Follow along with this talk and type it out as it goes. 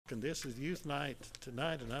and this is youth night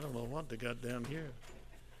tonight, and I don't know what they got down here.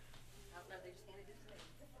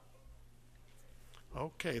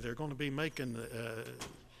 Okay, they're going to be making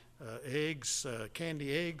eggs,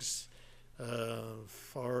 candy eggs,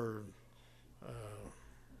 for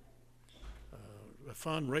a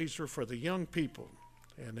fundraiser for the young people,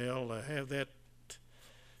 and they'll have that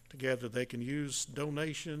together. They can use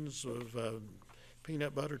donations of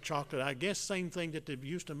peanut butter, chocolate. I guess same thing that they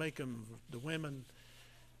used to make them, the women,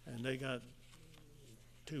 and they got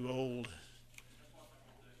too old.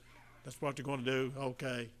 That's what they're going to do.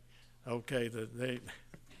 Okay.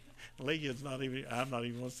 Leah's not even. I'm not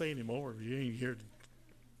even going to say anymore. You ain't here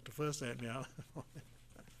to fuss at me.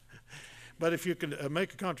 But if you can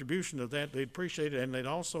make a contribution to that, they'd appreciate it, and they'd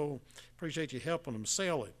also appreciate you helping them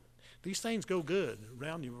sell it. These things go good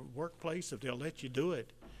around your workplace if they'll let you do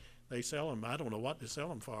it. They sell them. I don't know what they sell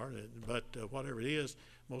them for, but whatever it is,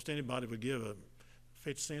 most anybody would give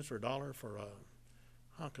 50 cents or $1 for a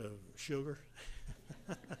hunk of sugar.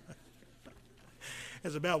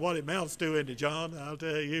 It's about what it amounts to, isn't it, John? I'll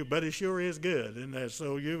tell you. But it sure is good, and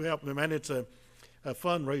so you help them, and it's a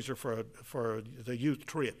fundraiser for the youth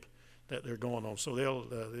trip that they're going on. So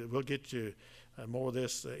we'll get you more of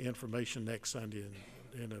this information next Sunday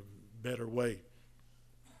in a better way.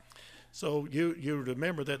 So you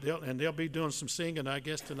remember that they'll be doing some singing, I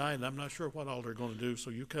guess, tonight, and I'm not sure what all they're going to do. So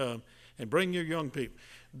you come and bring your young people.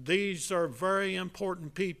 These are very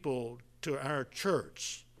important people to our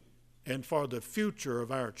church and for the future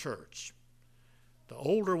of our church. The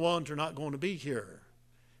older ones are not going to be here,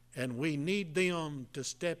 and we need them to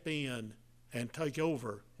step in and take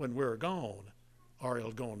over when we're gone, or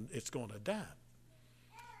it's going to die.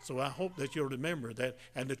 So I hope that you'll remember that.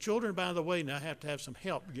 And the children, by the way, now have to have some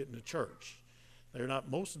help getting to church.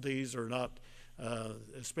 Most of these are not,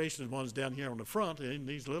 especially the ones down here on the front, and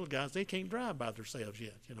these little guys, they can't drive by themselves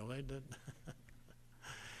yet. They didn't.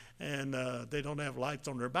 And they don't have lights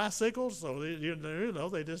on their bicycles, so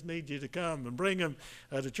they just need you to come and bring them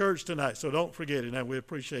to church tonight. So don't forget it. Now, we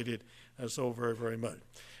appreciate it so very, very much.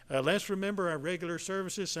 Let's remember our regular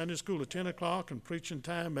services, Sunday school at 10 o'clock and preaching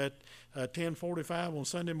time at 10:45 on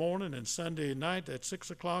Sunday morning and Sunday night at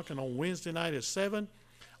 6 o'clock and on Wednesday night at 7.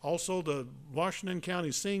 Also, the Washington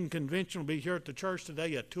County Sing Convention will be here at the church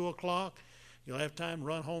today at 2 o'clock. You'll have time to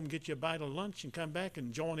run home, get you a bite of lunch, and come back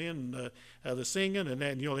and join in the singing, and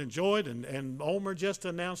then you'll enjoy it. And Omer just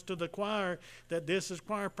announced to the choir that this is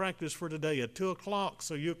choir practice for today at 2 o'clock,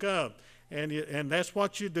 so you come. And that's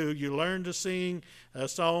what you do. You learn to sing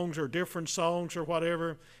songs or different songs or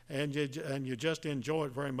whatever, and you just enjoy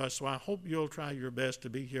it very much. So I hope you'll try your best to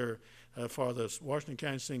be here for the Washington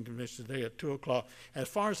County Sing Convention today at 2 o'clock. As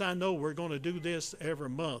far as I know, we're going to do this every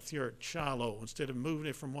month here at Shiloh. Instead of moving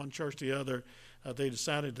it from one church to the other, they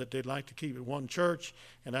decided that they'd like to keep it one church,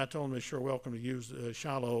 and I told them they're sure welcome to use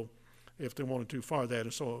Shiloh if they wanted to for that,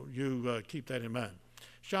 and so you keep that in mind.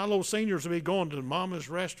 Shiloh seniors will be going to the Mama's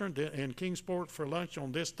Restaurant in Kingsport for lunch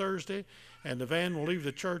on this Thursday, and the van will leave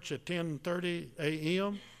the church at 10:30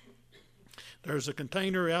 a.m. There's a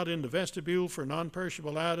container out in the vestibule for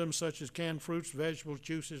non-perishable items such as canned fruits, vegetables,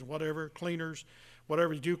 juices, whatever, cleaners,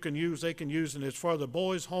 whatever you can use, they can use, and it's for the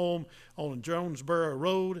boys' home on Jonesboro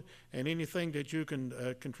Road, and anything that you can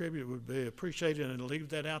contribute would be appreciated, and leave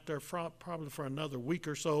that out there probably for another week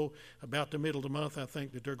or so. About the middle of the month, I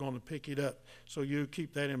think that they're going to pick it up, so you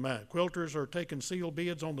keep that in mind. Quilters are taking seal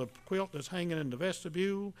bids on the quilt that's hanging in the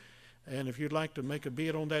vestibule, and if you'd like to make a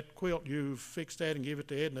bid on that quilt, you fix that and give it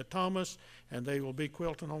to Edna Thomas, and they will be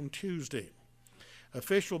quilting on Tuesday.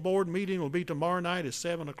 Official board meeting will be tomorrow night at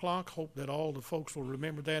 7 o'clock. Hope that all the folks will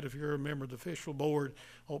remember that. If you're a member of the official board,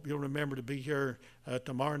 hope you'll remember to be here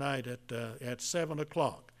tomorrow night at 7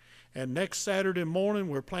 o'clock. And next Saturday morning,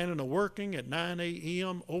 we're planning a working at 9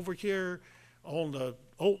 a.m. over here on the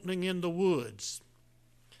opening in the woods,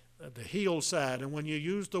 the hillside. And when you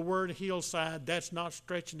use the word hillside, that's not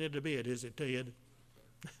stretching it a bit, is it, Ted?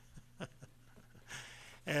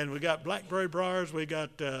 And we got blackberry briars, we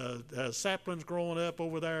got saplings growing up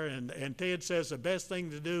over there, and Ted says the best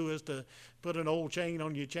thing to do is to put an old chain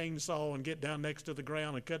on your chainsaw and get down next to the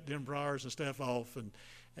ground and cut them briars and stuff off.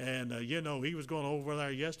 And he was going over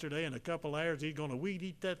there yesterday, in a couple hours he's going to weed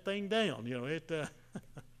eat that thing down.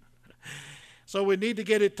 So we need to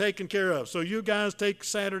get it taken care of. So you guys take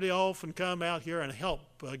Saturday off and come out here and help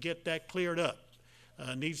get that cleared up.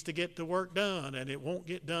 Needs to get the work done, and it won't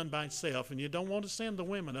get done by itself. And you don't want to send the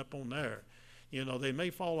women up on there. They may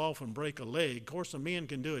fall off and break a leg. Of course, the men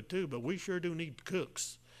can do it too, but we sure do need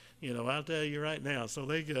cooks I'll tell you right now. So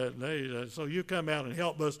so you come out and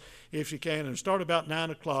help us if you can, and start about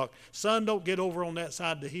 9 o'clock. Sun don't get over on that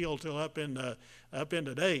side of the hill till up in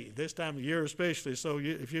the day, this time of year especially. So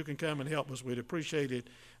if you can come and help us, we'd appreciate it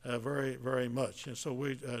very, very much. And so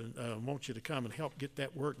we want you to come and help get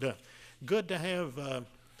that work done. Good to have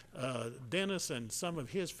Dennis and some of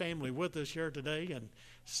his family with us here today, and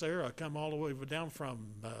Sarah come all the way down from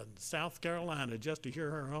South Carolina just to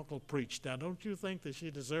hear her uncle preach. Now, don't you think that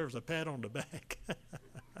she deserves a pat on the back?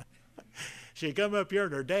 She come up here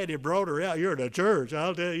and her daddy brought her out here to church.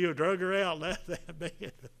 I'll tell you, drug her out that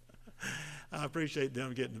bad. I appreciate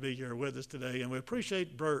them getting to be here with us today, and we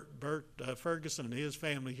appreciate Bert Ferguson and his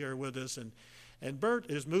family here with us. And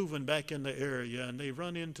Bert is moving back in the area, and they've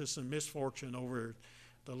run into some misfortune over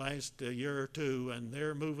the last year or two, and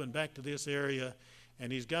they're moving back to this area.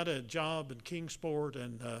 And he's got a job in Kingsport,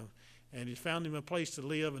 and he's found him a place to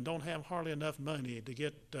live, and don't have hardly enough money to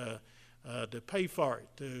get to pay for it,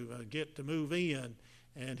 to get to move in,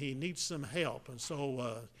 and he needs some help. And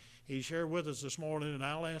so he's here with us this morning, and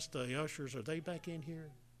I'll ask the ushers, are they back in here?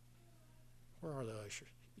 Where are the ushers?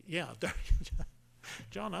 Yeah, there.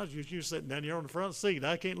 John, I was just sitting down here on the front seat.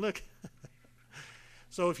 I can't look.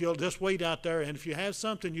 So if you'll just wait out there, and if you have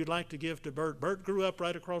something you'd like to give to Bert grew up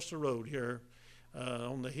right across the road here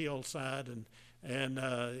on the hillside, and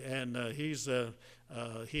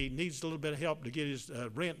he needs a little bit of help to get his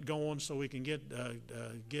rent going, so he can get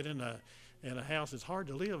in a house. It's hard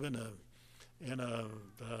to live in a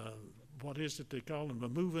what is it they call them, a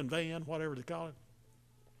moving van, whatever they call it,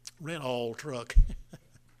 rent-all truck.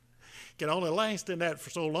 Can only last in that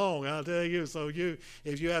for so long, I'll tell you. So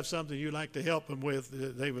if you have something you'd like to help them with,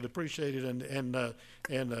 they would appreciate it, and the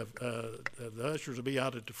ushers will be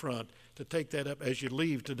out at the front to take that up as you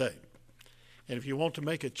leave today. And if you want to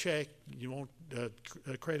make a check, you want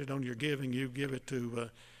credit on your giving, you give it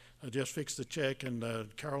to just fix the check, and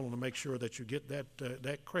Carol will make sure that you get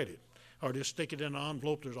that credit. Or just stick it in an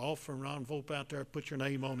envelope. There's an offering envelope out there. Put your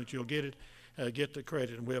name on it. You'll get it, get the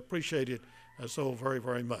credit, and we appreciate it so very,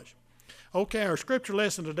 very much. Okay, our scripture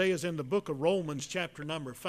lesson today is in the book of Romans, chapter number 5.